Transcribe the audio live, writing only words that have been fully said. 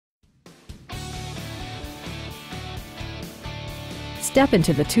Step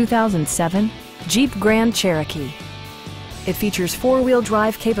into the 2007 Jeep Grand Cherokee. It features four-wheel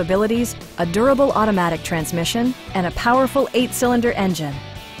drive capabilities, a durable automatic transmission, and a powerful 8-cylinder engine.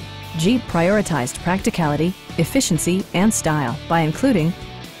 Jeep prioritized practicality, efficiency, and style by including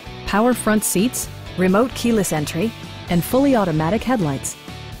power front seats, remote keyless entry, and fully automatic headlights.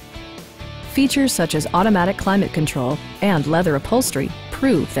 Features such as automatic climate control and leather upholstery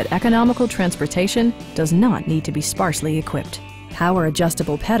prove that economical transportation does not need to be sparsely equipped. Power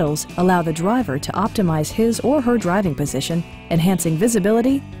adjustable pedals allow the driver to optimize his or her driving position, enhancing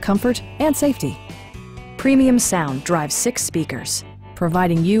visibility, comfort, and safety. Premium sound drives 6 speakers,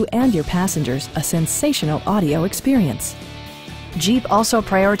 providing you and your passengers a sensational audio experience. Jeep also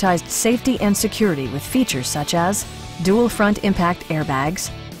prioritized safety and security with features such as dual front impact airbags,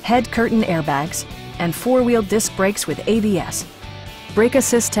 head curtain airbags, and 4-wheel disc brakes with ABS. Brake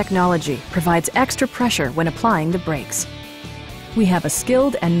assist technology provides extra pressure when applying the brakes. We have a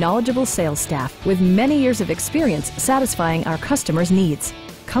skilled and knowledgeable sales staff with many years of experience satisfying our customers' needs.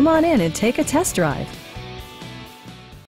 Come on in and take a test drive.